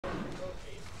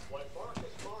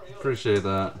Appreciate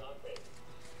that.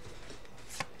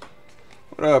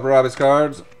 What up, Robbie's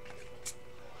Cards?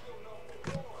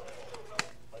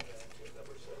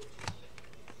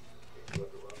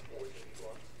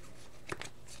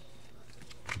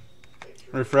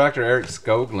 Refractor, Eric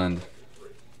Skoglund.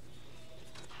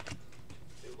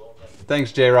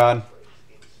 Thanks, J-Rod.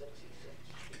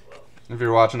 If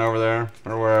you're watching over there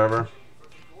or wherever.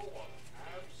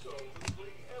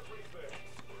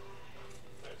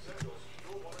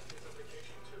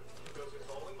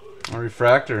 A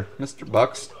refractor, Mr.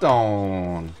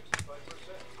 Buckstone.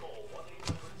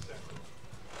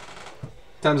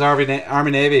 Times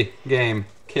Army Navy game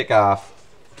kickoff.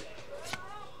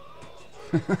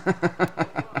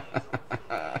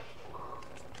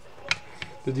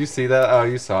 Did you see that? Oh,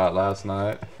 you saw it last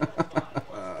night.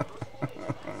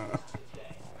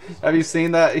 Have you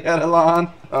seen that yet,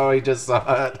 Alon? Oh, he just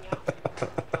saw it.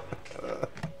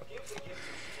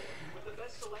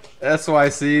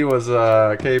 SYC was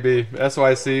KB.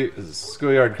 SYC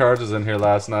Schoolyard Cards was in here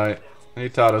last night. He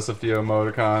taught us a few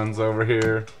emoticons over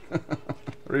here.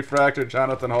 Refractor,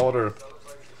 Jonathan Holder.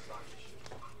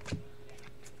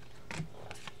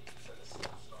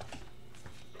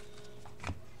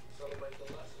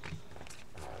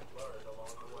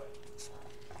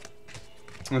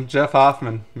 And Jeff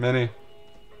Hoffman, mini.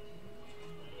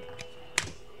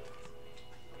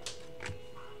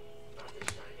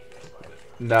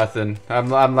 Nothing. I'm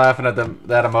laughing at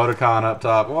that emoticon up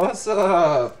top. What's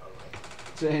up,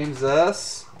 James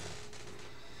S?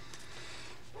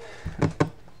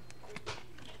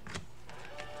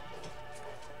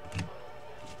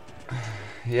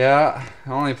 Yeah,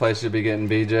 only place you'd be getting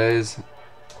BJ's.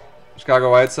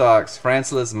 Chicago White Sox,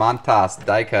 Francis Montas,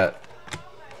 die cut.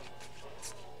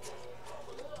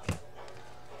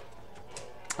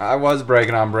 I was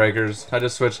breaking on breakers. I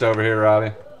just switched over here,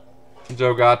 Robbie.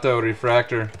 Joe Gatto,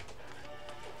 refractor.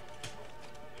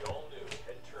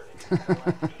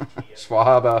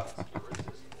 Schwab.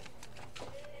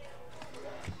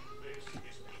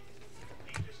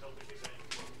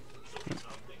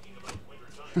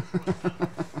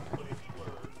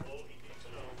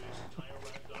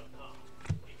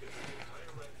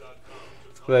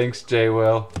 Thanks, J.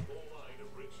 Will.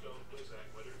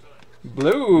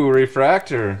 Blue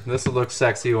refractor. This will look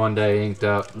sexy one day, inked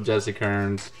up. Jesse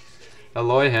Kearns.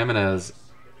 Eloy Jimenez.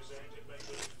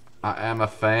 I am a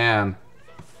fan.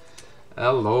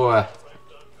 Eloy.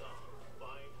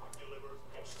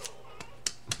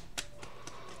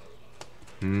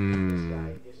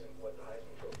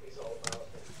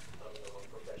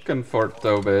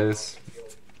 Conforto base.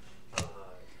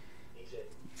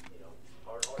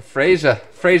 Frazier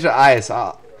Ice.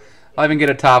 I'll even get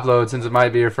a top load since it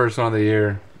might be your first one of the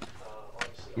year.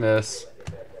 Miss.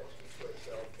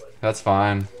 That's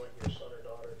fine.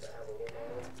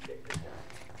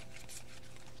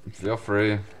 Feel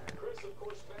free.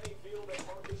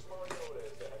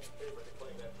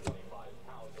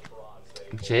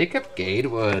 Jacob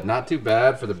Gatewood. Not too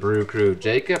bad for the Brew Crew.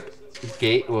 Jacob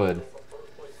Gatewood.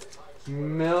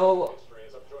 Milwaukee.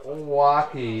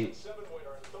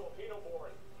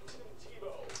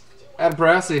 Adam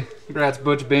Prassi. Congrats,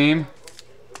 Butch Beam.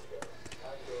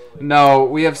 No,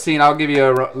 we have seen, I'll give you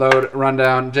a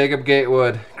rundown. Jacob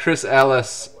Gatewood, Chris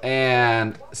Ellis,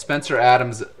 and Spencer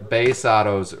Adams base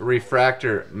autos.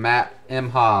 Refractor, Matt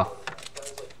Imhoff.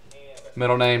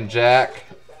 Middle name, Jack.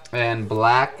 And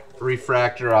black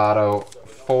refractor auto,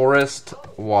 Forrest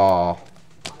Wall.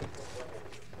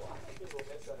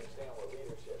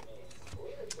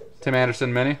 Tim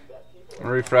Anderson mini.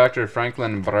 Refractor,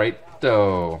 Franklin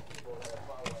Brito.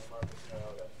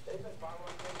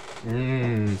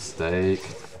 Steak.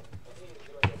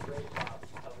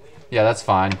 Yeah, that's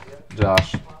fine,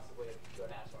 Josh.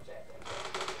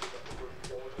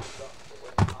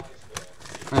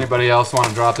 Anybody else want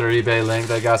to drop their eBay link?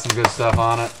 They got some good stuff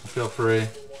on it. Feel free.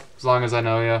 As long as I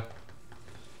know you.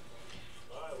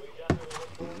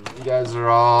 You guys are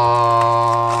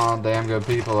all damn good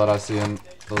people that I see in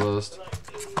the list.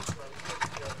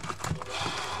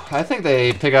 I think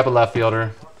they pick up a left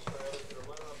fielder.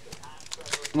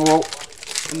 Well,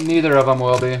 neither of them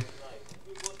will be.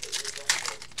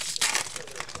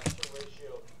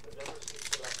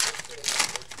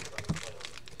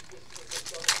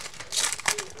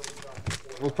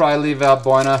 We'll probably leave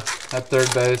Valbuena at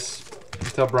third base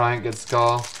until Bryant gets the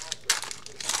call.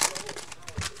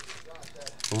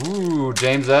 Ooh,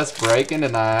 James S. breaking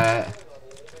tonight.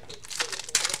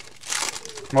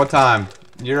 What time?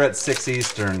 You're at 6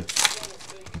 Eastern.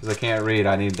 Because I can't read,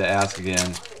 I need to ask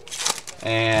again.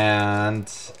 And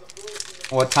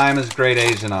what time is Great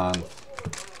Asian on?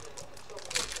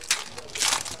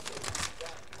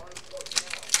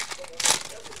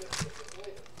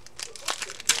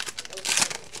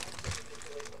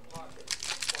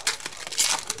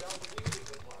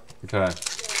 Okay.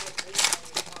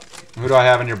 Who do I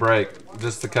have in your break?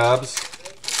 Just the Cubs?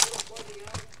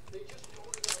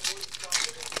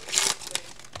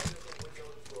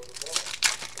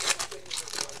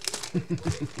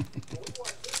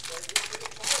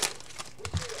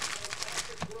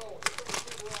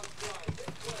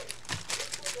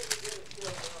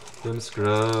 Them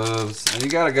scrubs. And you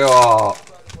gotta go all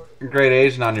great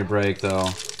Asian on your break, though.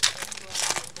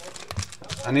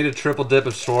 I need a triple dip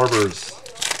of Schwarbers,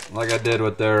 like I did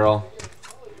with Daryl.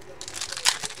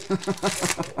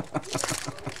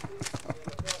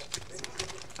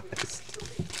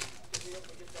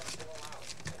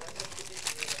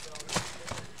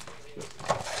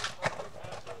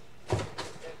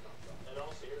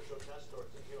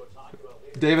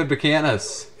 David Buchanan.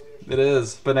 It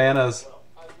is. Bananas.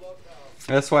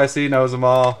 SYC knows them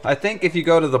all. I think if you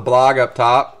go to the blog up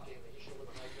top,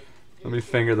 let me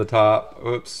finger the top.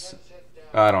 Oops.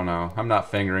 I don't know. I'm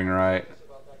not fingering right.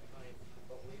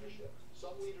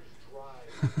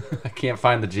 I can't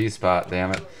find the G spot,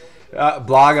 damn it.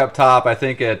 Blog up top, I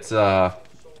think it's I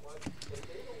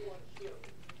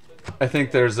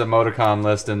think there's a Moticon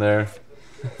list in there.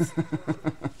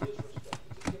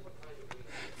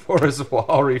 For his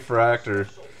wall refractor.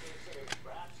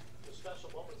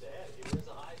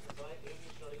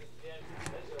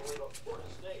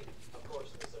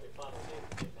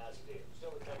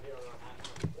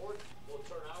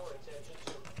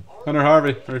 Hunter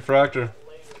Harvey, refractor.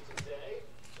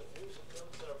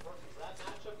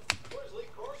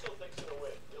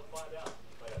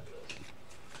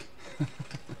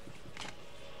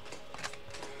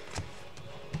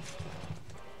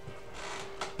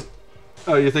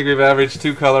 Oh, you think we've averaged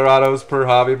 2 Colorados per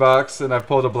hobby box, and I've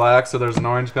pulled a black, so there's an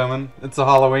orange coming? It's a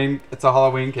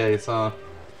Halloween case, huh?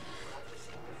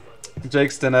 Jake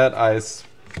Stinnett, ice.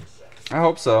 I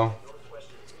hope so.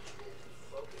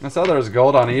 I saw there was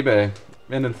gold on eBay.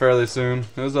 Ended fairly soon.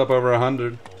 It was up over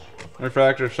 100.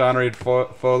 Refractor, Sean Reed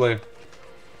Foley.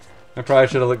 I probably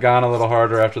should have gone a little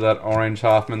harder after that orange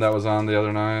Hoffman that was on the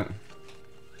other night.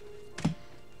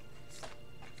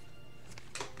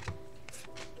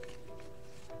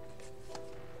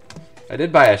 I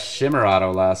did buy a Shimmer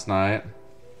Auto last night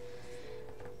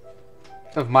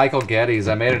of Michael Geddes.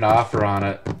 I made an offer on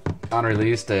it on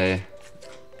release day.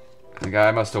 The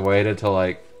guy must have waited till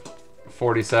like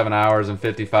 47 hours and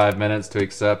 55 minutes to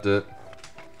accept it.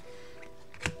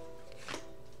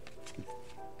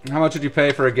 How much would you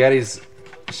pay for a Geddes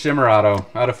Shimmer Auto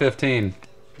out of 15?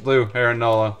 Blue, Aaron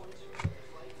Nola.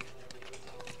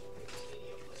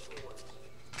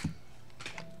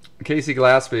 Casey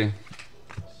Glaspie.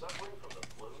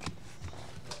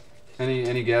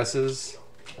 Any guesses?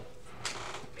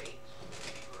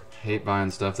 Hate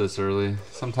buying stuff this early.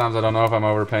 Sometimes I don't know if I'm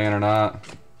overpaying or not.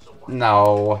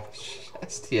 No.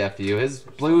 STFU. His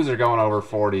blues are going over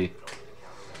 40.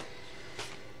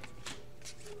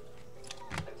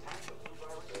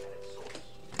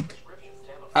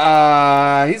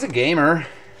 He's a gamer.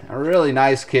 A really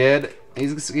nice kid.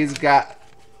 He's got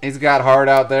heart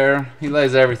out there. He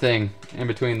lays everything in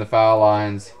between the foul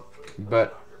lines.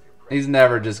 But he's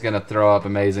never just going to throw up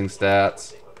amazing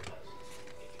stats.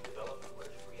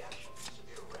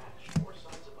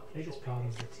 Biggest problem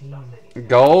is the team.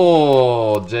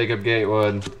 Gold, Jacob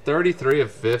Gatewood. 33 of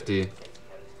 50.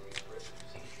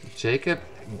 Jacob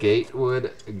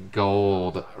Gatewood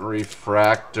gold.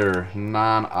 Refractor.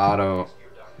 Non-auto.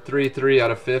 3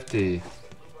 out of 50.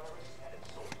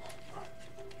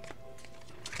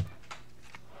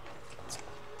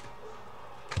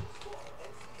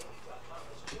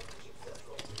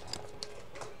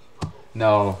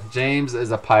 No, James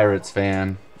is a Pirates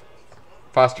fan.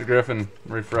 Foster Griffin,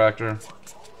 refractor.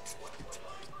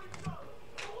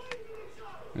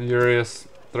 Urias,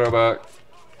 throwback.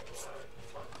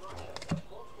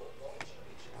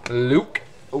 Luke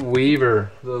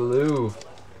Weaver, the Lou,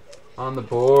 on the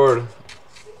board.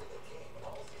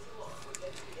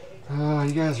 Oh,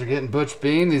 you guys are getting Butch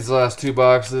Bean these last 2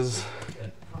 boxes.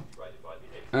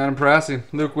 Adam Pressey,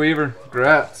 Luke Weaver,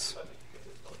 congrats.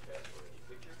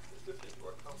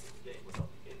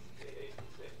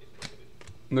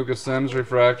 Lucas Sims,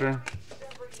 refractor.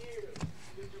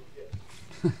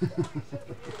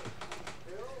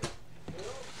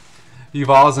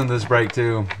 Uval's in this break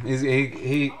too.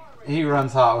 He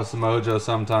runs hot with some mojo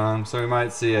sometimes, so we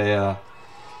might see a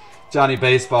Johnny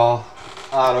Baseball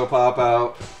auto pop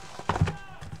out.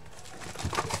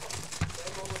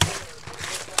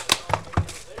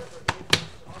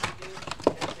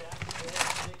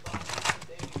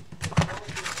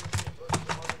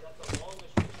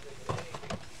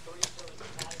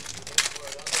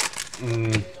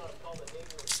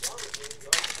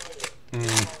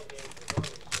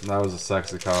 That was a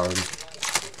sexy card.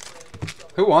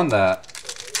 Who won that?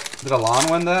 Did Alon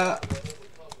win that?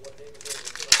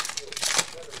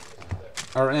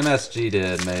 Or MSG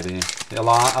did, maybe.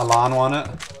 Alon won it?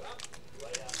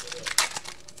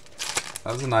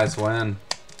 That was a nice win.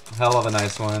 Hell of a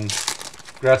nice win.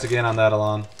 Congrats again on that,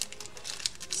 Alon.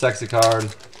 Sexy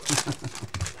card.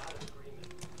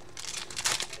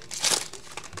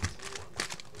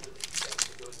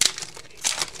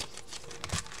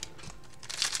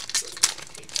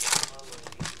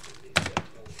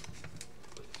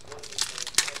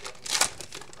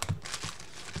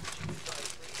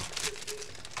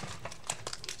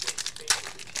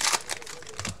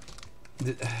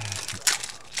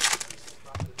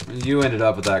 You ended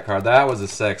up with that card. That was a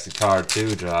sexy card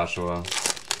too, Joshua.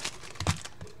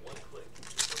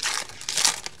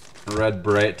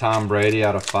 Red Tom Brady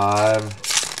out of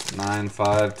 5. 9,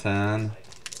 5, 10.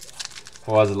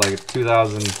 What was it, like a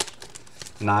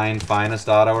 2009 finest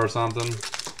auto or something?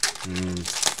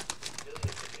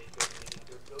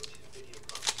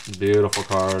 Beautiful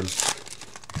card.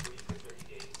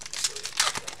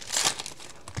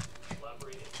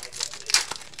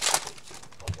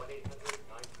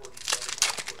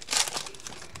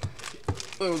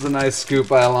 That was a nice scoop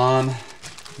by Alon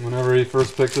whenever he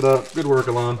first picked it up. Good work,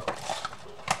 Alon.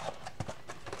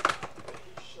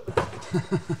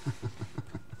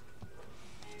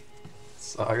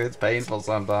 Suck, it's painful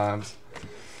sometimes.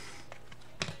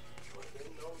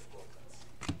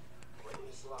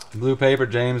 Blue paper,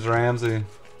 James Ramsey.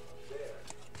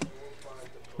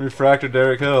 Refractor,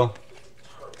 Derek Hill.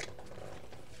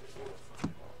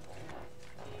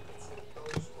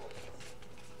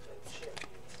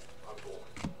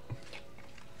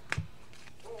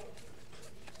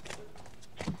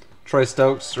 Troy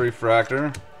Stokes,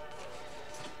 refractor.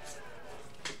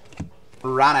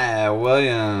 Ronnie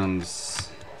Williams.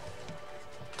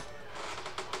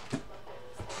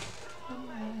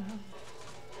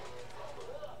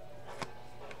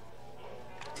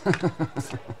 I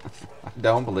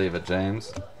don't believe it,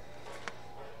 James.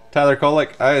 Tyler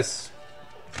Kolek, ice.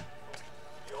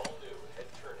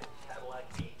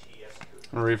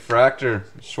 Refractor,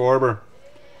 Schwarber.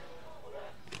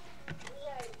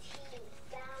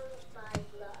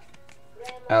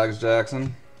 Alex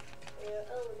Jackson.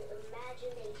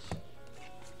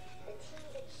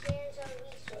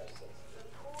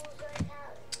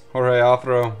 Jorge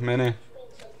Alfaro, mini.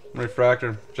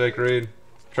 Refractor, Jake Reed.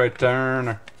 Trey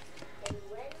Turner.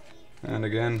 And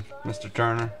again, Mr.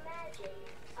 Turner.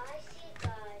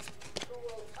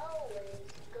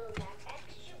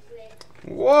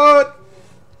 What?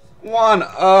 1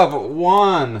 of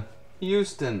 1.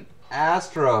 Houston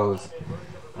Astros.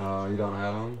 Oh, you don't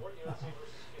have them?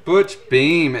 Butch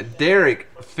Beam, Derek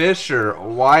Fisher,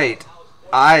 white,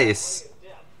 ice.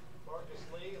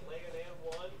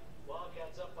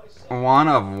 1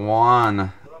 of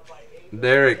 1.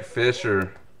 Derek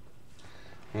Fisher,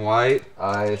 white,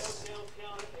 ice.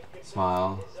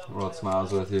 Smile. World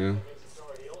smiles with you.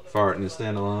 Fart and you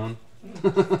stand alone.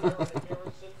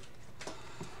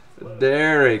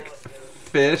 Derek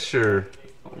Fisher,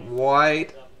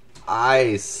 white,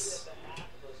 ice.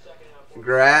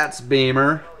 Grats,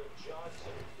 Beamer.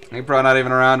 You're probably not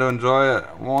even around to enjoy it.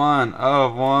 1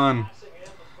 of 1.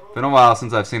 Been a while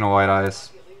since I've seen a white ice.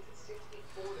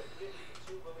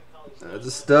 That's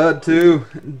a stud too.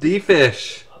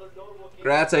 D-Fish.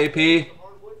 Grats, AP.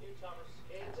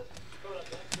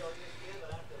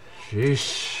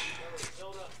 Sheesh.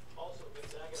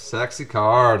 Sexy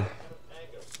card.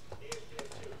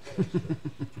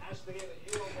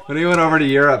 When he went over to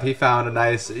Europe, he found a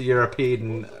nice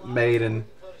European maiden.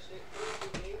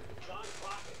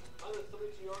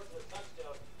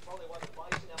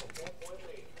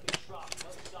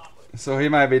 So he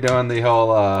might be doing the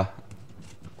whole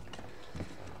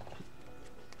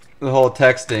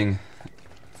texting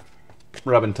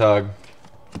rub and tug.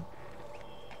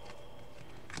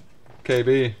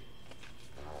 KB.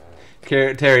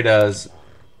 Terry does.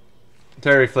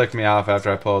 Terry flicked me off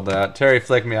after I pulled that. Terry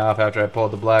flicked me off after I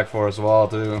pulled the Black Forest Wall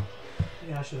too.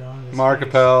 Yeah, I should own this. Mark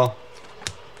Appel.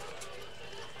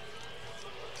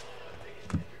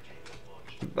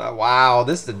 Wow,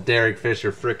 this is a Derek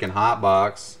Fisher freaking hot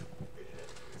box.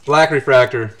 Black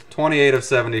refractor, 28 of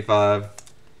 75.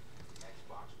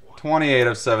 28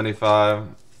 of 75.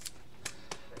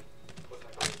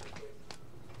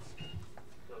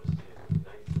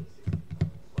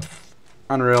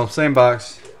 Unreal. Same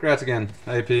box. Congrats again,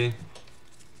 AP. You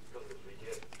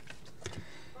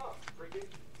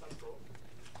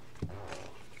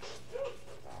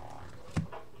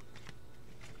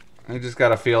just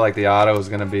gotta feel like the auto is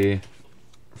gonna be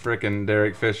frickin'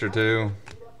 Derek Fisher too.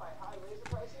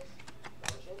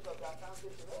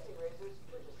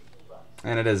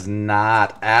 And it is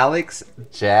not Alex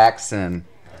Jackson.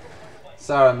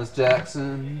 Sorry, Miss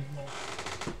Jackson.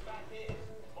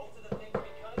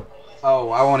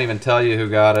 Oh, I won't even tell you who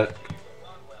got it.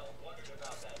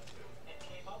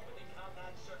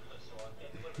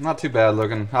 Not too bad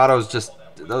looking. Auto's just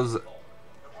those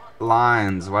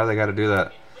lines. Why do they got to do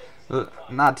that?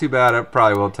 Not too bad. It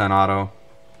probably will 10 auto.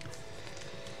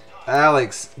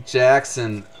 Alex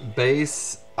Jackson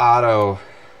base auto.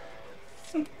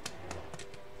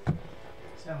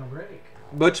 Sound break.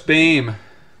 Butch Beam.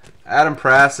 Adam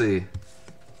Prassi.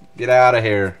 Get out of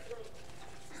here.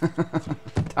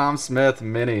 Tom Smith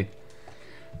mini.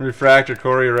 Refractor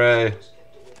Corey Ray.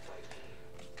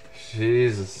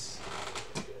 Jesus.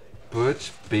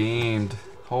 Butch beamed.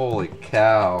 Holy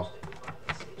cow.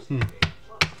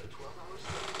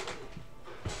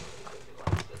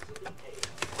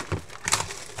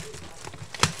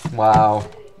 Wow.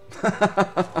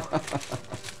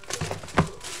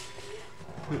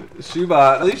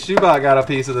 Shoebot. At least Shoebot got a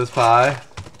piece of this pie.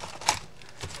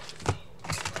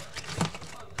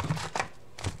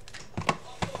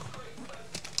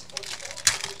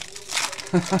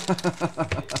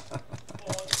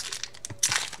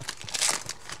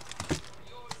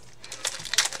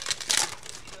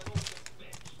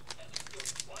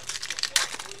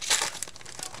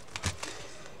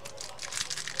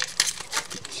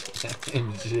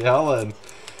 James Yellen.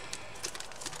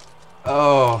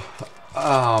 Oh,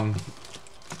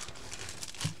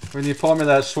 when you pull me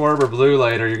that Schwarber blue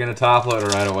later, you're gonna top load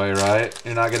it right away, right?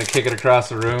 You're not gonna kick it across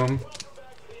the room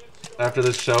after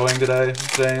this showing today,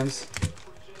 James.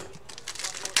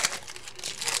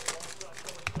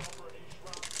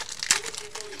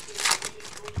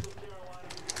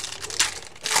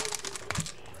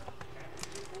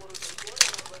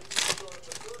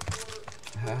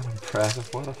 Adam Pratt,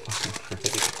 what a fucking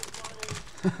critic.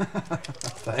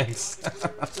 Thanks. I'd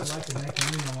like to make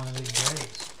a mean on one of these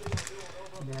breaks.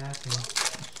 Yeah,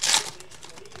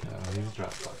 Oh, he's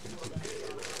dropped fucking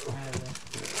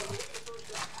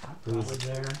I was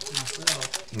there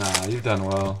myself. Nah, you've done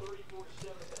well.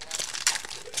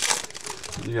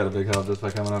 You got a big help just by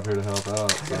coming up here to help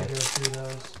out. I So. gotta go through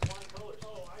those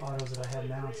autos that I had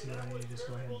mounted, so I need to just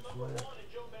go ahead and flip.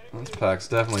 This pack's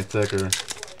definitely thicker.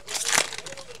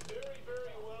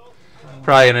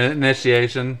 Probably an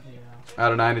initiation Yeah.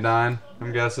 out of 99,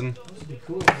 I'm guessing. This would be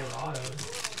cool if they were autos.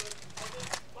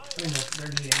 I mean, they're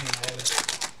neat anyway.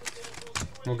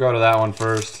 We'll go to that one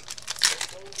first.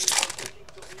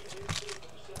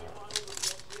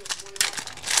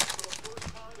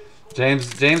 James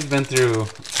been through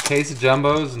a case of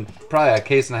jumbos and probably a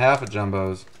case and a half of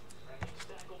jumbos.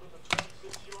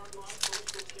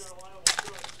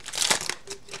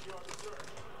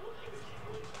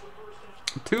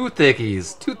 Two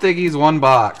thickies, one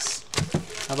box.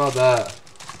 How about that?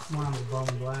 One was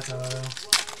Bowman black auto.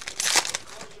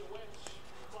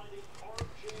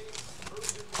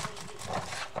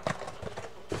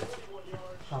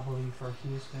 Probably for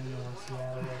Houston or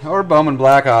Seattle. Or Bowman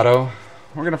Black Auto.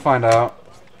 We're gonna find out.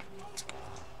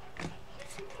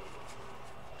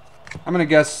 I'm gonna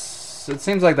guess. It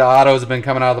seems like the autos have been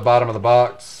coming out of the bottom of the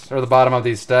box or the bottom of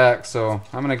these stacks. So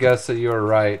I'm gonna guess that you are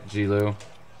right, G-Lou.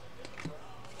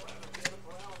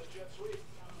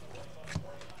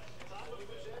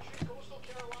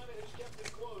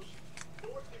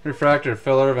 Refractor,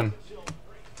 Phil Irvin.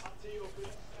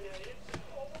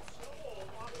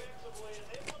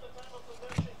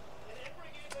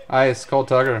 Ice, Cole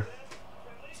Tucker.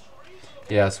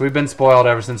 Yes, we've been spoiled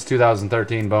ever since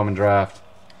 2013 Bowman draft.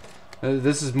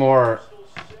 This is more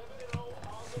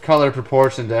color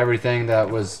proportion to everything that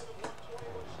was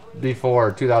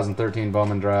before 2013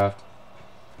 Bowman draft.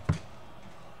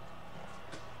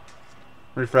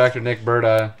 Refractor, Nick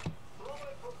Birda.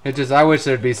 It just, I wish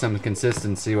there'd be some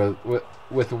consistency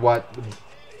with what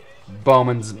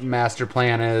Bowman's master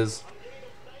plan is.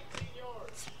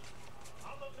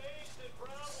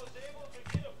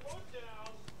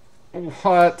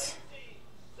 What?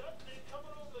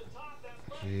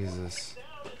 Jesus.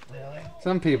 Really?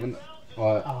 Some people.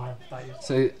 What? Oh, I thought you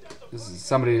Say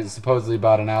somebody supposedly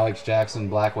bought an Alex Jackson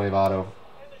Black Wave auto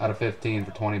out of 15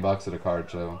 for 20 bucks at a card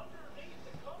show.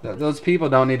 Those people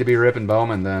don't need to be ripping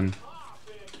Bowman then.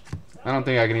 I don't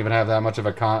think I can even have that much of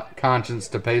a conscience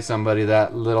to pay somebody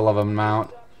that little of an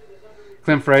amount.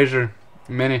 Clem Frazier,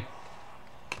 mini.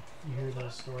 You hear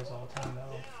those stories all the time,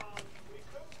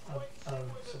 though,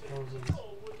 of supposed.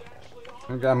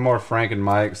 I've got more Frank and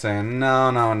Mike saying,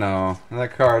 no.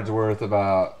 That card's worth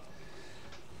about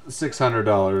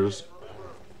 $600.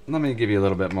 Let me give you a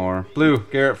little bit more. Blue,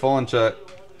 Garrett Fulenchuk.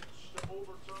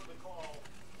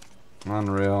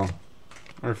 Unreal.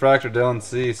 Refractor Dylan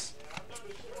Cease.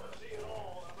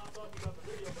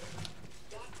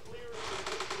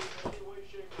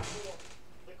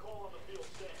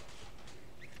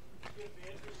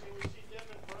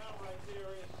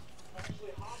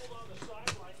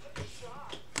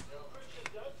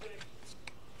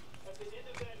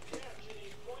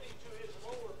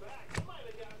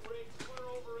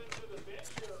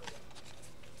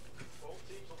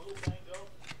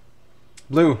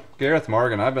 Blue, Gareth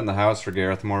Morgan. I've been in the house for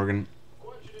Gareth Morgan.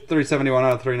 371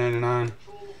 out of 399.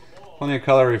 Plenty of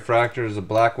color refractors, a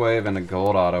black wave, and a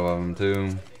gold auto of them,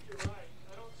 too.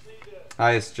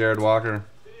 Ice, Jared Walker.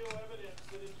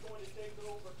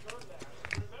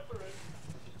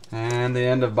 And the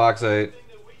end of box 8.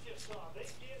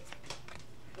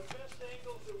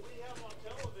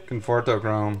 Conforto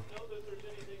Chrome.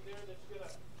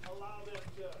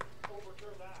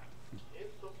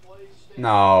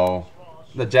 No.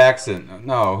 The Jackson.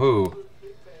 No, who?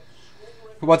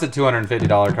 What's a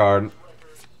 $250 card?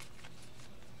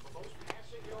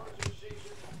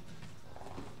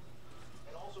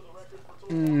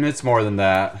 It's more than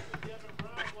that.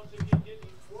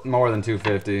 More than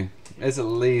 250. It's at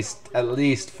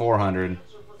least 400.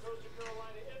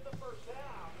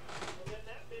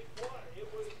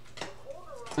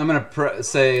 I'm gonna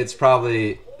say it's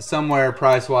probably somewhere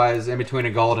price-wise in between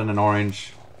a gold and an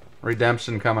orange.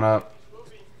 Redemption coming up.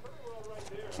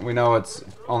 We know it's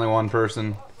only one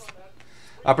person.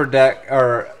 Upper Deck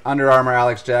or Under Armour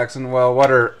Alex Jackson. Well, what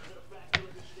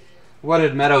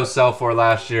did Meadows sell for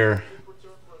last year?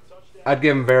 I'd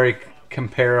give him very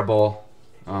comparable.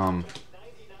 I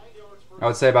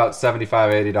would say about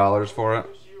 $75, $80 for it.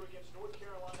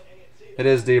 It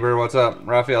is Deaver. What's up?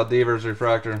 Rafael Devers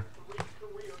refractor.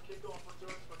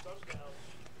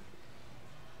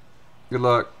 Good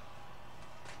luck.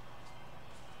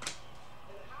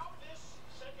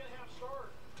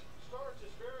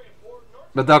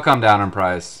 But they'll come down in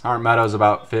price. Aren't Meadows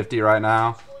about 50 right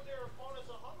now?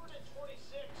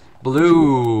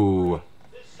 Blue.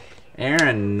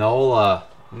 Aaron Nola.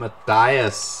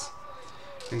 Matthias.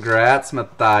 Congrats,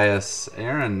 Matthias.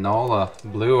 Aaron Nola.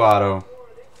 Blue auto.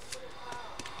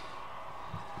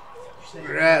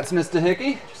 Congrats, Mr.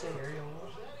 Hickey.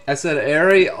 I said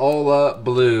Areola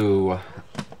Blue.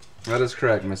 That is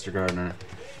correct, Mr. Gardner.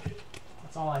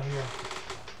 That's all I hear.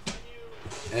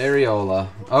 Areola.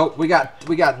 Oh, we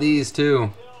got these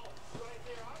too.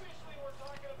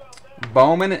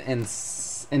 Bowman and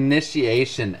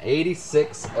Initiation,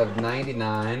 86 of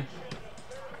 99.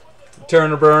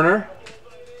 Turner Burner.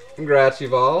 Congrats,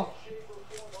 Yuval.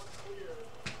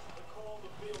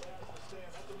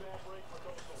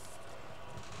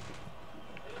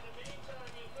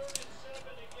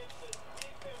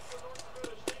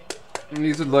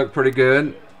 These would look pretty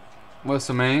good with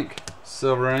some ink,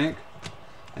 silver ink.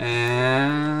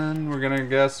 And we're gonna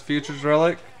guess Futures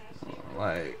Relic,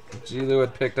 like Gilu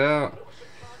had picked out.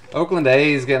 Oakland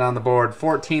A's getting on the board,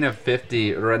 14 of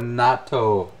 50.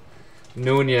 Renato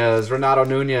Nunez,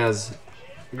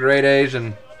 Great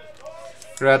Asian.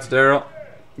 Congrats, Daryl.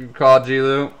 You can call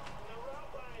Gilu.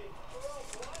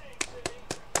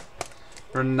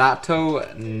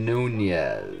 Renato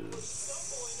Nunez.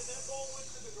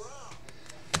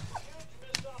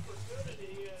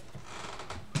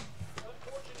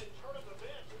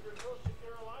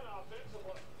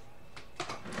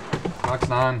 Box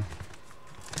 9.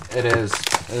 It is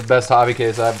the best hobby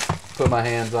case I've put my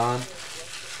hands on.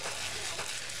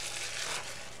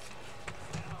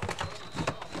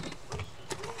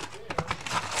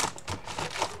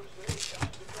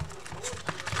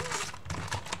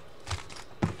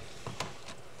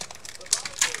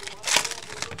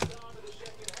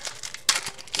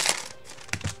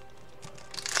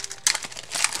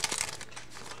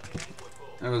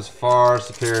 It was far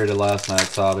superior to last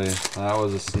night's hobby. That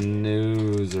was a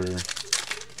snoozer.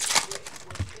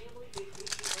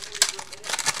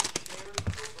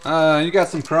 You got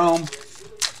some chrome.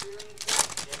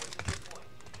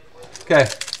 Okay,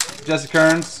 Jesse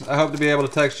Kearns. I hope to be able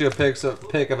to text you a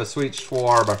pic of a sweet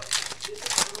Schwarber.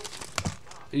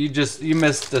 You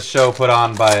missed the show put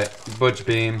on by Butch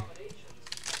Beam.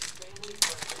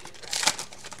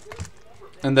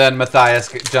 And then Matthias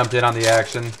jumped in on the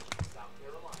action.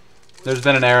 There's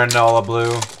been an Aaron Nola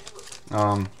Blue.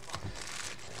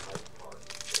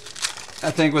 I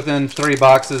think within 3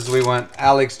 boxes we went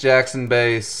Alex Jackson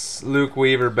base, Luke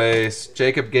Weaver base,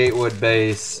 Jacob Gatewood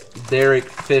base, Derek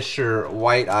Fisher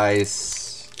White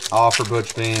Ice, all for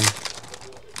Butch Beam.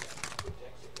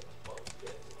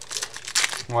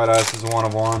 White Ice is 1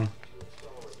 of 1.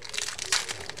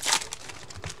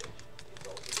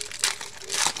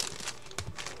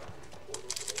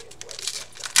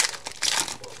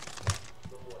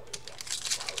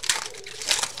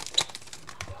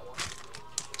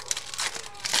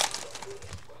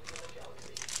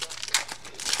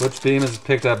 Butch Beam has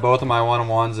picked up both of my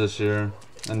 1-on-1s this year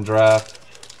in draft.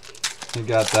 He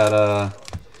got that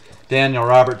Daniel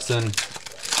Robertson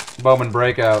Bowman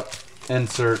breakout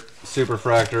insert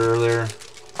superfractor earlier.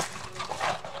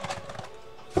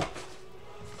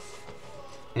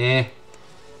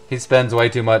 He spends way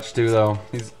too much too, though.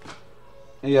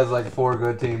 He has like 4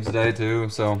 good teams today too,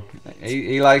 so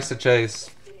he likes to chase.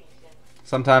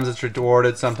 Sometimes it's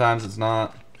rewarded, sometimes it's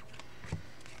not.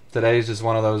 Today's just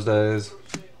one of those days.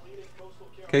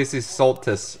 Casey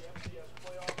Soltis.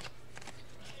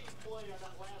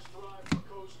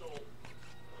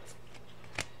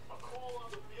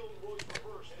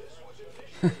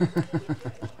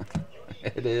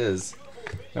 It is.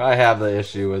 I have the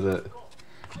issue with it.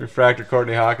 Refractor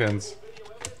Courtney Hawkins.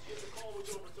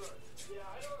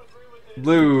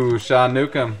 Blue Sean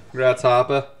Newcomb. Congrats,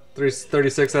 Hoppa.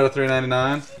 36 out of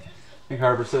 399. I think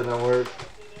Harper's sitting at work.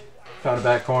 Found a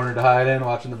back corner to hide in,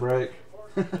 watching the break.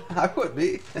 I would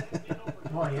be.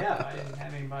 Well, yeah, I didn't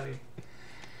have anybody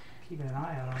keeping an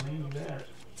eye out on me. You bet.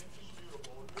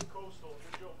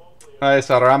 Nice,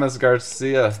 Aramis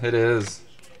Garcia. It is.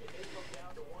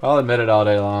 I'll admit it all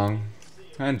day long.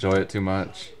 I enjoy it too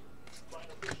much.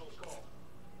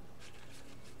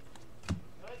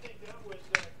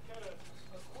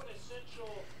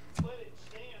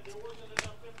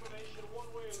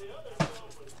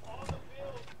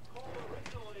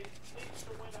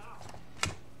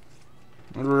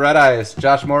 Red Eyes,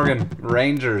 Josh Morgan,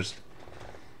 Rangers.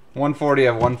 140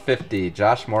 of 150.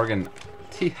 Josh Morgan,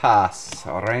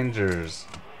 Tejas, Rangers.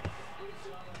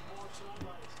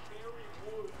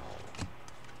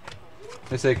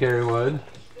 They say Kerry Wood.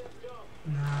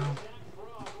 No.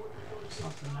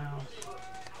 Something else.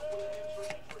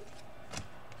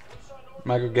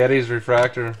 Michael Getty's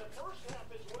refractor.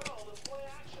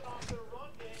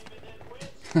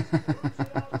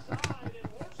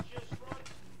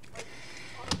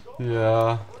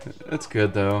 Yeah, it's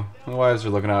good though. The wives are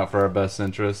looking out for our best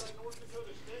interest.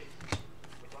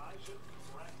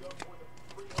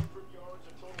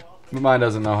 But mine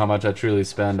doesn't know how much I truly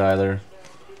spend either.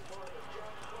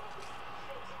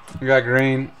 We got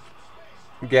green.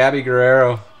 Gabby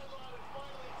Guerrero.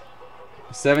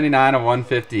 79 of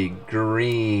 150.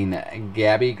 Green.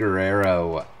 Gabby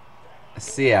Guerrero.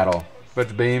 Seattle.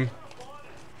 Butch Beam.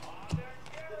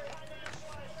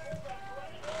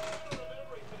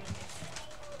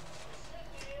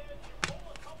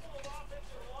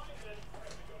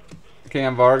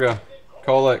 Cam Varga.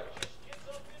 Kolek.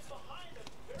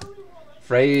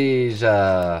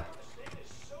 Frazier.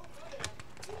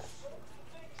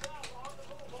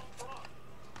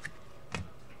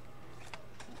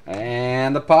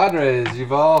 And the Padres.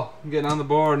 You've all getting on the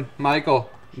board. Michael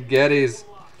Getty's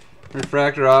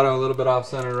refractor auto. A little bit off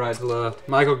center, right to left.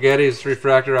 Michael Getty's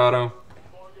refractor auto.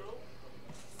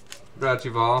 Congrats,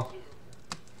 Yuval.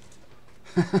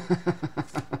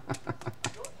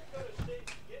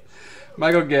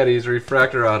 Michael Getty's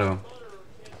refractor auto.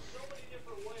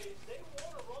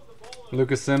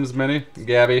 Lucas Sims mini.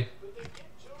 Gabby.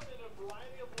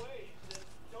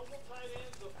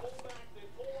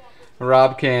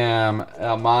 Rob Cam.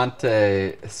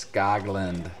 Almonte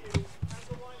Scogland.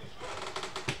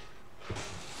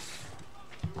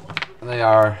 They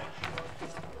are.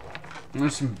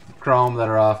 There's some chrome that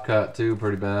are off cut too,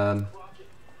 pretty bad.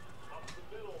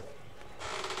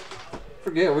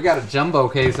 Forget, we got a jumbo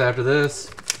case after this.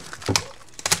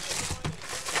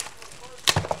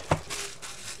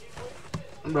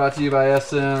 Brought to you by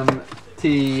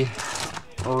SMT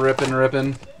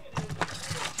Rippin'.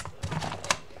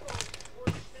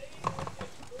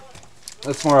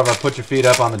 That's more of a put your feet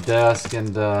up on the desk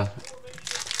and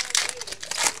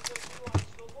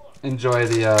enjoy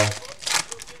the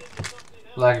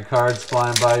lack of cards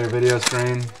flying by your video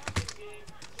screen.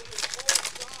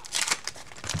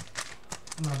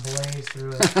 I'm gonna blaze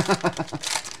through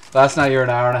it. Last night you were an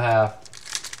hour and a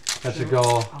half. That's your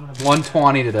goal.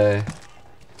 120 today.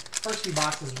 First few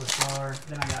boxes were slower,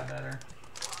 then I got better.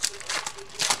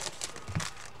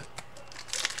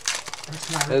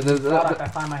 I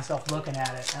find myself looking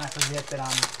at it and I forget that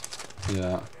I'm.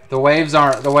 Yeah. The wave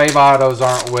autos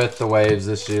aren't with the waves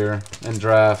this year in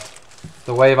draft.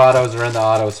 The wave autos are in the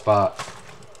auto spot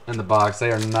in the box.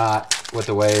 They are not with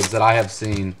the waves that I have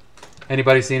seen.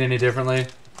 Anybody seen any differently?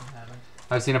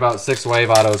 I've seen about 6 wave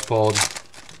autos pulled,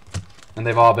 and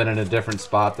they've all been in a different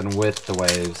spot than with the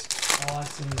waves. Oh, that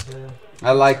seems good.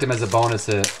 I liked him as a bonus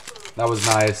hit. That was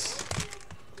nice.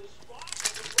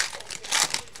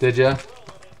 Did ya?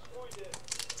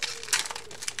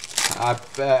 I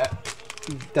bet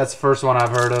that's the first one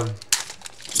I've heard of.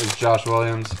 Is Josh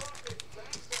Williams.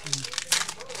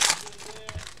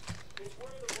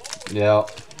 Yeah.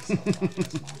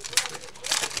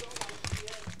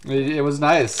 It was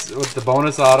nice with the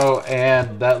bonus auto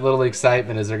and that little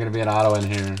excitement. Is there going to be an auto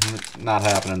in here? Not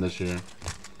happening this year.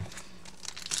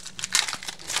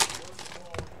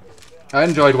 I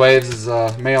enjoyed Waves'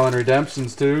 mail-in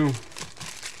redemptions too.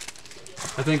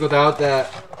 I think without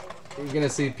that, you're going to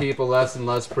see people less and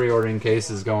less pre-ordering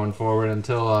cases going forward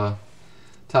until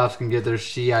Topps can get their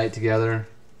Shiite together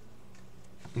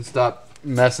and stop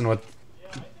messing with.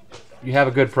 You have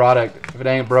a good product. If it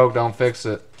ain't broke, don't fix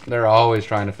it. They're always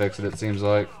trying to fix it, it seems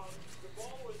like.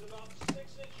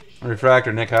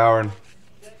 Refractor, Nick Howard.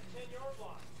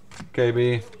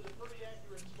 KB.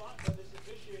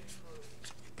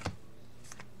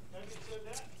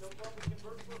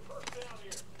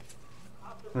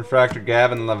 Refractor,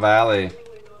 Gavin LaValle.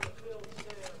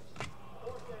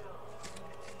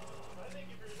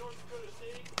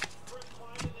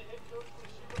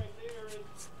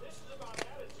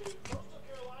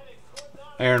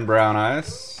 Aaron Brown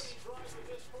Ice.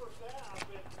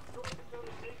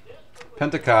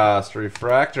 Pentecost,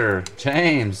 Refractor,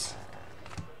 James.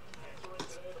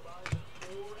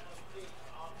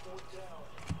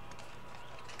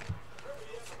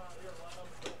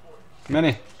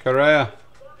 Mini, Correa.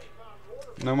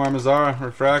 Nomar Mazara,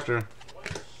 Refractor.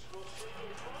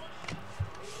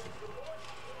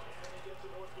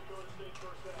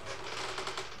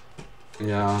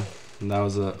 Yeah, that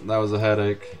was a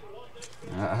headache.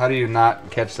 How do you not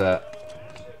catch that?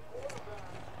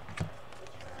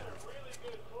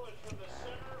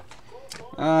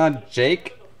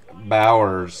 Jake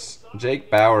Bowers.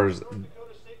 Jake Bowers.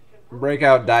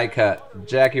 Breakout die cut.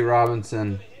 Jackie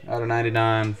Robinson out of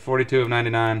 99. 42 of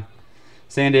 99.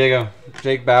 San Diego.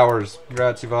 Jake Bowers.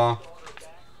 Congrats, Yuval.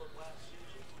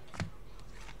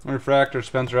 Refractor,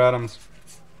 Spencer Adams.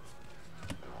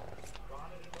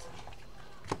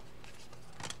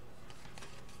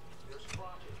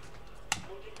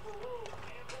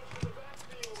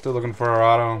 Still looking for our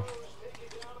auto.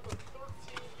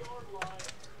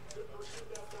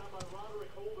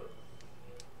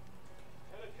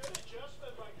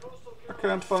 I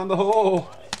can't find the hole.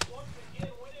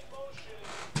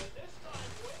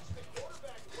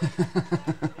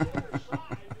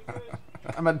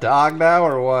 I'm a dog now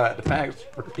or what? Max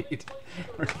Breed.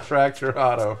 Refractor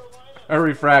auto. A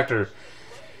refractor.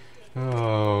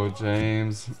 Oh,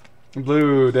 James.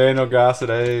 Blue, Daniel Gossett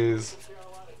A's.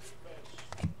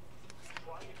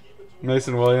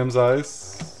 Mason Williams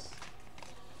Ice.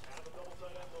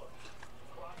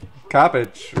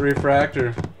 Kopich,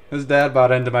 Refractor. His dad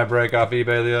bought into my break off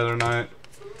eBay the other night.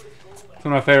 It's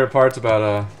one of my favorite parts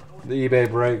about the eBay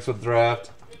breaks with draft.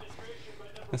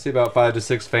 I see about 5 to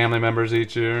 6 family members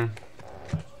each year.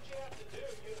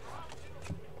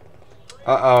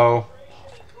 Uh-oh.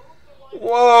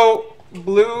 Whoa!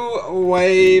 Blue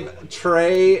Wave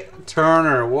Trey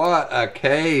Turner. What a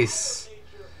case.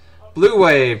 Blue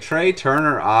Wave Trey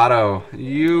Turner auto.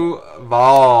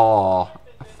 Vol.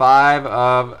 5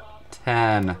 of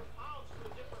 10.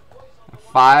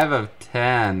 5 of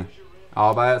 10.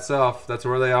 All by itself. That's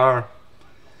where they are.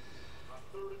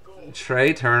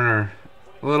 Trey Turner.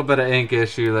 A little bit of ink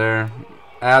issue there.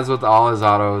 As with all his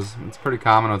autos. It's pretty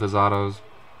common with his autos.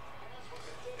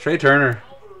 Trey Turner.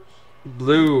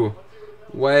 Blue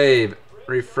Wave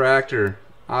Refractor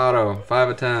auto. 5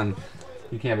 of 10.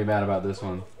 You can't be mad about this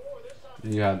one.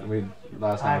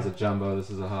 Last time was a jumbo. This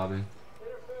is a hobby.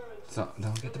 So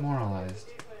don't get demoralized.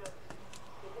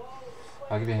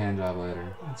 I'll give you a hand job later.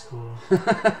 That's cool.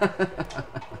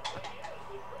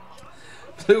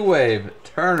 Blue Wave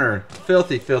Turner,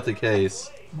 filthy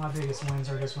case. My biggest wins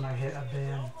are just when I hit a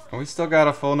bin. We still got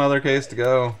a full another case to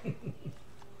go.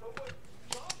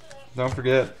 Don't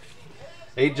forget,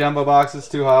 8 jumbo boxes,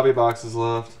 2 hobby boxes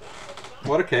left.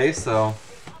 What a case, though.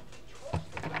 It's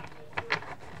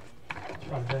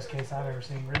probably the best case I've ever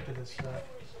seen ripped of this stuff.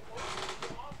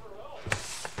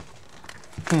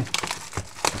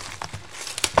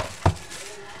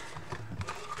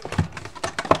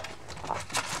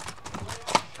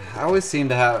 I always seem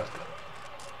to have...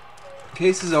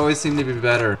 Cases always seem to be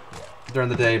better during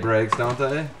the day breaks, don't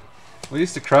they? We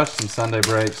used to crush some Sunday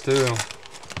breaks, too.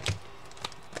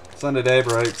 Sunday day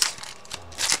breaks.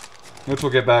 Which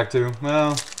we'll get back to.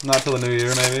 Well, not till the new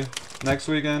year, maybe. Next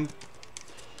weekend?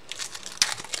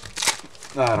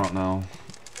 I don't know.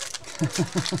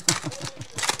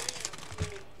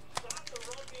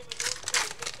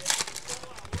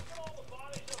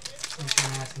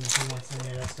 Asking if he wants any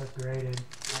of that stuff graded.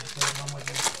 I'm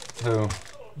with Who? you.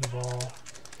 Ball.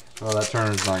 Well, that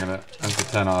Turner's not gonna. That's a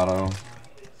 10 auto.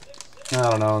 I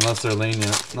don't know, unless they're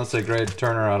lenient. Unless they grade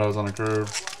Turner autos on a curve.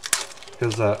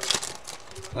 Because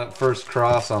That first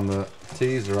cross on the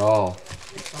tees are all.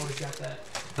 Always got that.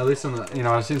 At least in the, you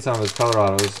know, I've seen some of his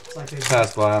Colorados Like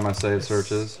pass by on my save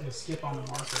searches. They skip on the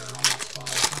marker on that spot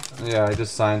or something. Yeah, I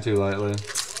just signed too lightly.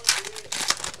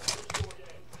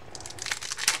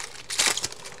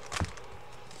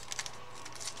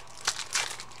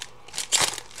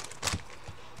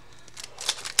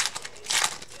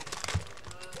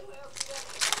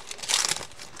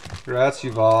 Congrats,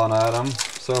 Yuval and Adam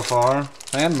so far.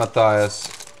 And Matthias.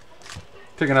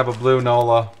 Picking up a blue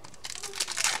Nola.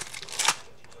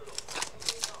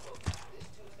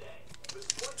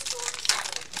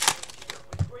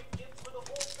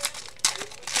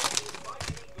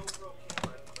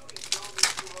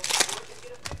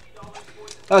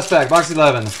 That's back, box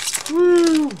 11.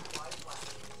 Woo!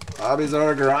 Hobbies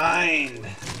are a grind.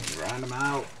 Grind them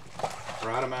out.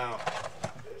 Grind them out.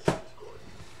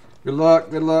 Good luck,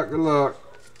 good luck, good luck.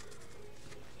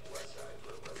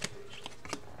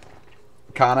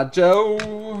 Kinda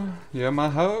Joe. You're my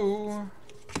hoe.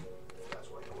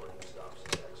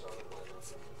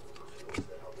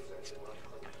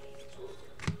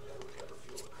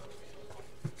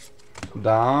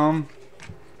 Dom.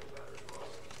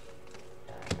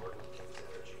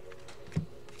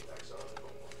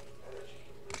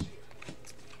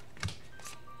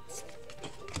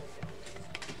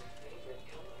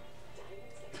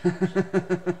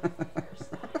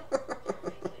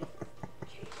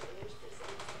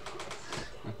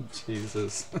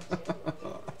 Jesus.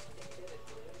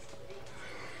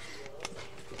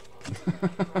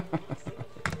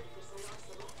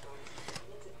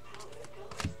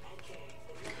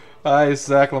 Hi,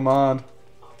 Zach Lamond.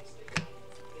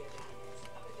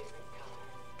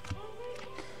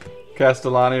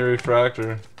 Castellani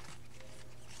refractor.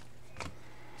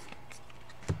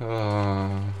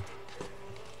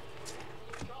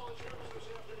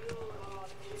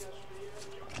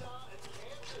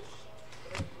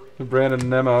 Brandon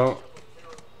Nemo.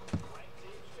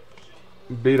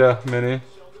 Beta Mini.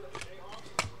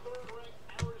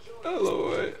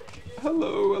 Hello,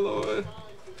 hello, hello.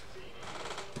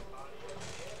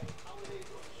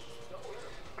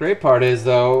 Great part is,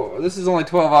 though, this is only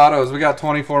 12 autos. We got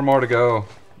 24 more to go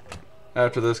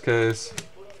after this case.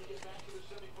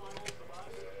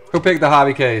 Who picked the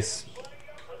hobby case?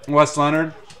 Wes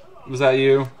Leonard? Was that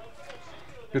you?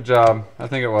 Good job. I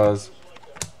think it was.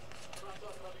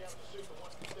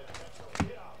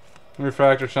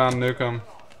 Refractor Sean Newcomb.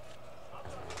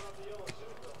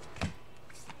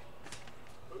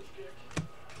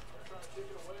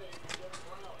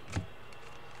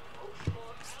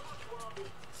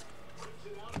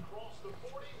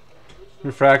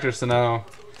 Refractor Sano.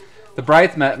 The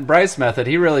Bryce method,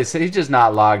 he's just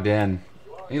not logged in.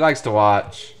 He likes to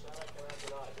watch.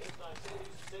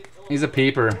 He's a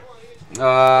peeper.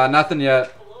 Nothing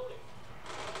yet.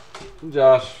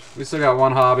 Josh, we still got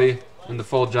one hobby and the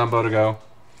full jumbo to go.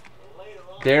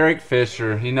 Derek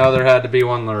Fisher. You know there had to be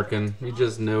one lurking. You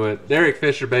just knew it. Derek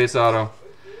Fisher base auto.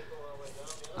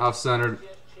 Off-centered.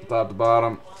 Top to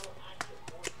bottom.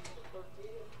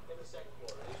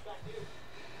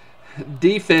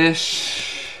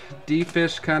 D-Fish.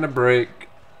 D-Fish kind of break.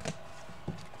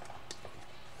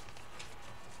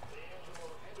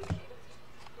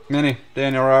 Mini.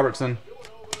 Daniel Robertson.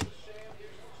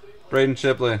 Braden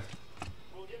Shipley.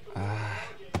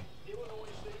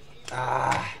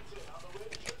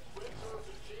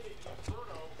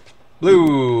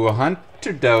 Blue.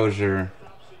 Hunter Dozier.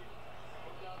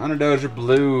 Hunter Dozier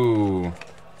blue.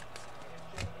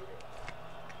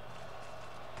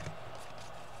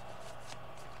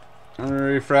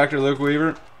 Refractor Luke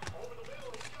Weaver.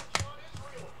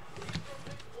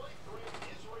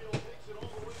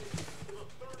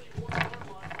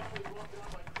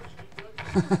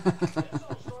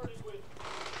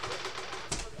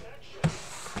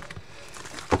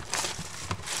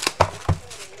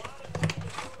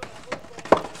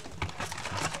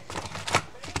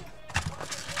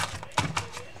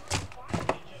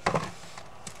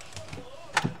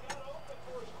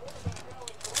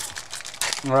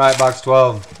 Alright, box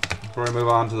 12. Before we move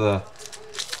on to the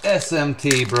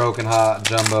SMT Broken Hot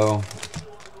Jumbo.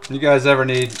 You guys ever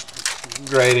need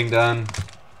grading done?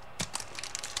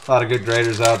 A lot of good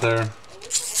graders out there.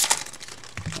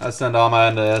 I send all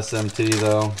mine to SMT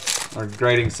though. Or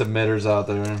grading submitters out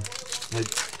there.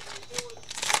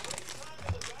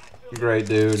 Great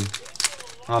dude.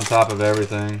 On top of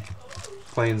everything.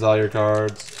 Cleans all your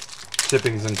cards.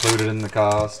 Shipping's included in the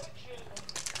cost.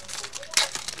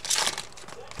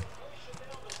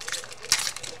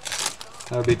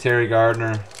 That would be Terry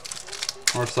Gardner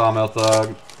or Sawmill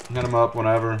Thug. Hit him up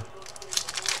whenever.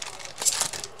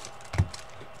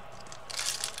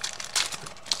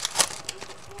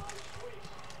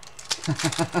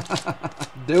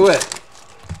 Do it.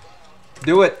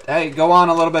 Do it. Hey, go on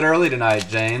a little bit early tonight,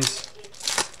 James.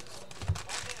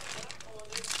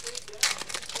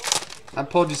 I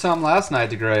pulled you something last night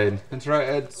to grade. It's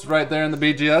right there in the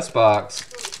BGS box.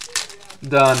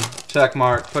 Done. Check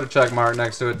mark. Put a check mark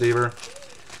next to it, Deaver.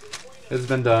 It's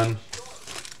been done.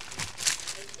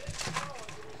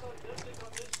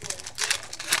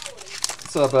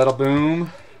 What's up, Edel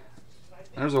Boom?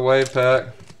 There's a wave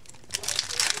pack.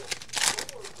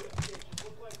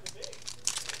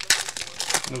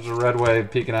 There's a red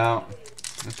wave peeking out.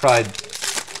 It's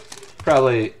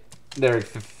probably Derek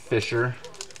Fisher.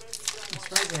 I'm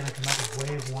surprised they haven't come up with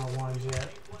Wave 101s yet.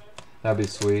 That'd be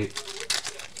sweet.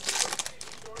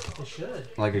 They should.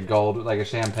 Like a gold, like a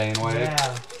champagne wave.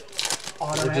 Yeah.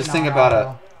 Auto and Just think about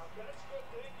non-auto.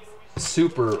 a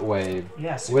super wave.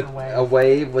 Yeah, super With wave. a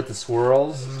wave with the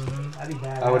swirls. Mm-hmm. That'd be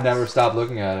badass. I would never stop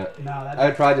looking at it. No,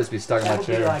 I'd probably just be stuck in that my would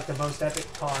chair. be like the most epic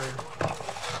card.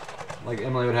 Like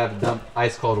Emily would have to dump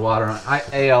ice cold water on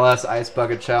ALS ice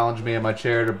bucket challenge me in my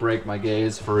chair to break my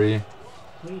gaze free.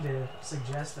 We need to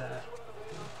suggest that.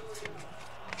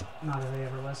 Not that they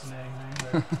ever listen to anything,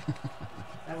 but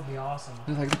that would be awesome.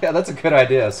 Like, yeah, that's a good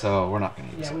idea, so we're not going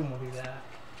to use Yeah, it. we won't do that.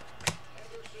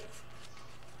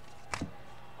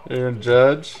 Aaron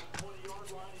Judge.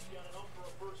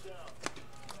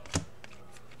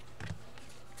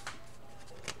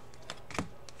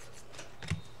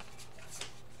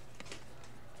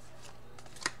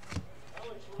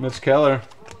 Mitch Keller.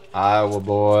 Iowa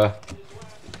boy.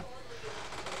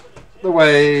 The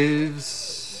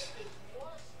Waves.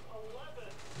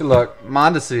 Good luck.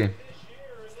 Mondesi.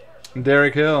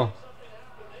 Derek Hill.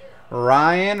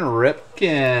 Ryan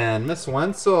Ripken. Miss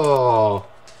Wenzel.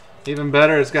 Even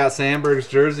better, it's got Sandberg's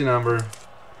jersey number.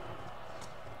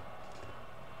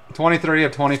 23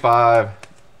 of 25.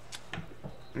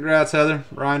 Congrats, Heather.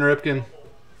 Ryan Ripken.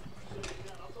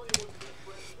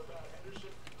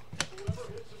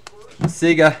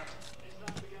 Siga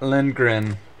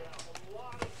Lindgren.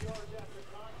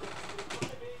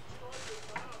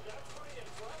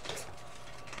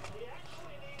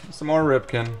 Some more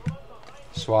Ripken.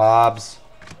 Schwabs.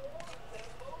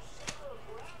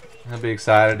 I'll be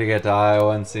excited to get to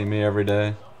Iowa and see me every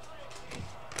day.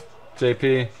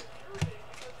 JP.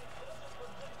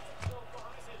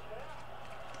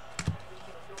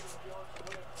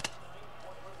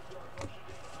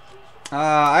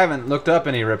 I haven't looked up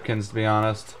any Ripkins, to be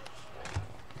honest.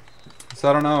 So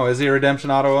I don't know. Is he a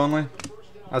redemption auto only?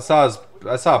 I saw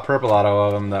a purple auto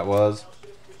of him that was.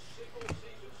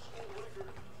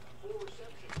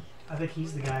 I think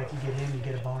he's the guy. If you get him, you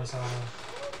get a bonus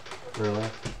auto. Really?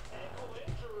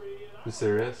 You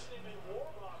serious?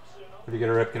 If you get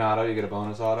a Ripken auto, you get a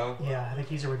bonus auto? Yeah, I think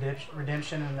he's a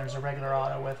redemption, and there's a regular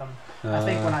auto with him. I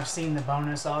think when I've seen the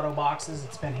bonus auto boxes,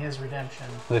 it's been his redemption.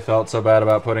 They felt so bad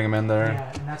about putting him in there.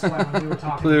 Yeah, and that's why when we were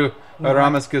talking... Blue, when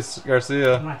Ramos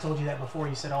Garcia. When I told you that before,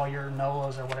 you said all your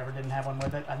Nolas or whatever didn't have one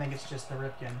with it. I think it's just the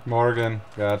Ripken. Morgan,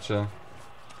 gotcha.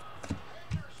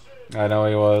 I know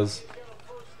he was.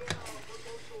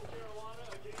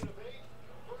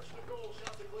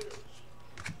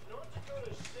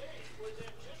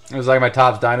 It was like my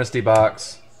Topps Dynasty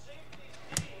box.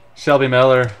 Shelby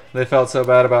Miller. They felt so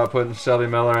bad about putting Shelby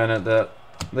Miller in it that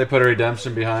they put a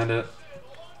redemption behind it,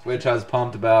 which I was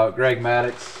pumped about. Greg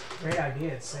Maddux. Great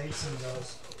idea. It saves some of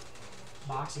those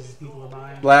boxes that people are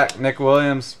buying. Black, Nick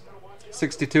Williams.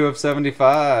 62 of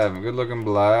 75. Good looking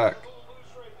black.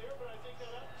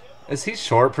 Is he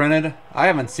short printed? I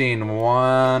haven't seen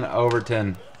one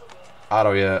Overton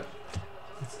auto yet.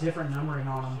 It's different numbering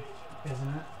on them, isn't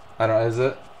it? I don't. Is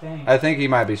it? Dang. I think he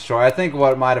might be short. I think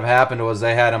what might have happened was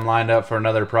they had him lined up for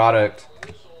another product.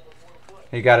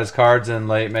 He got his cards in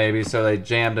late, maybe, so they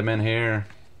jammed him in here.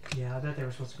 Yeah, I bet they were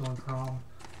supposed to go in Chrome.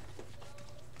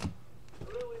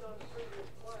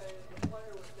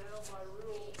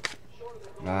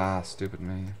 Ah, stupid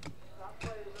me.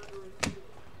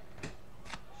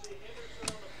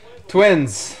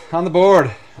 Twins on the board.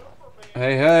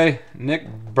 Hey, hey, Nick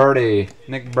Birdie.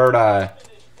 Nick Birdie.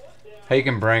 He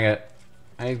can bring it.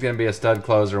 He's going to be a stud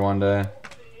closer one day.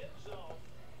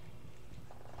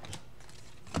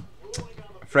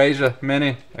 Frazier,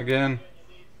 Mini, again.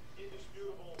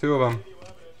 Two of them.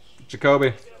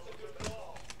 Jacoby.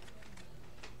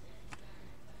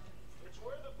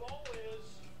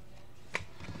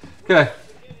 Okay.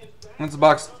 What's the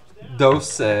box?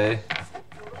 Dose.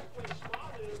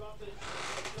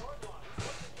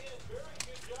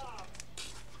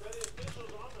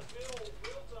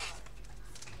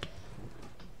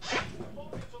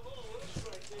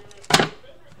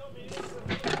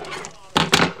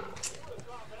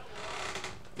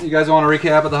 You guys want to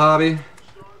recap of the hobby?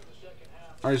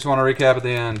 Or you just want to recap at the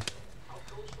end?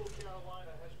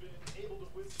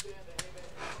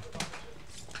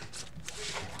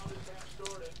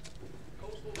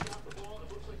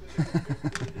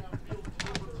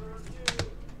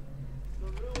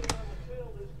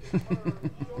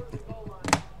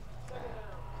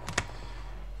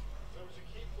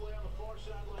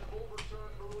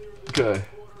 Okay.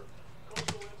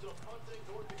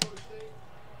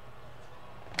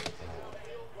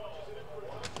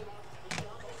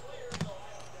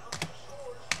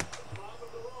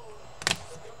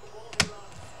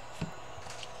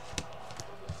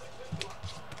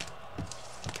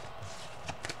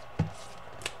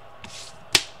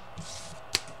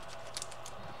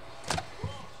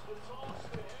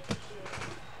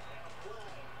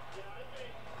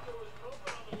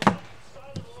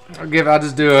 I'll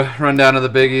just do a rundown of the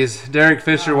biggies. Derek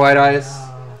Fisher, White Ice,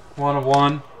 1 of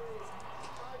 1.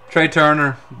 Trey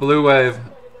Turner, Blue Wave,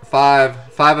 5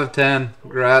 of 10.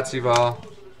 Congrats, Yuval.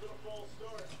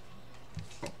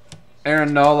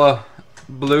 Aaron Nola,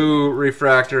 Blue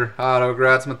Refractor Auto.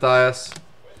 Congrats, Matthias.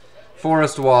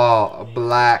 Forrest Wall,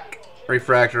 Black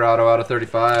Refractor Auto out of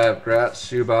 35. Congrats,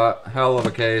 Shubot. Hell of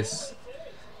a case.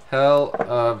 Hell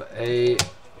of a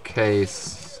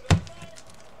case.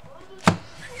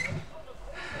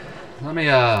 Let me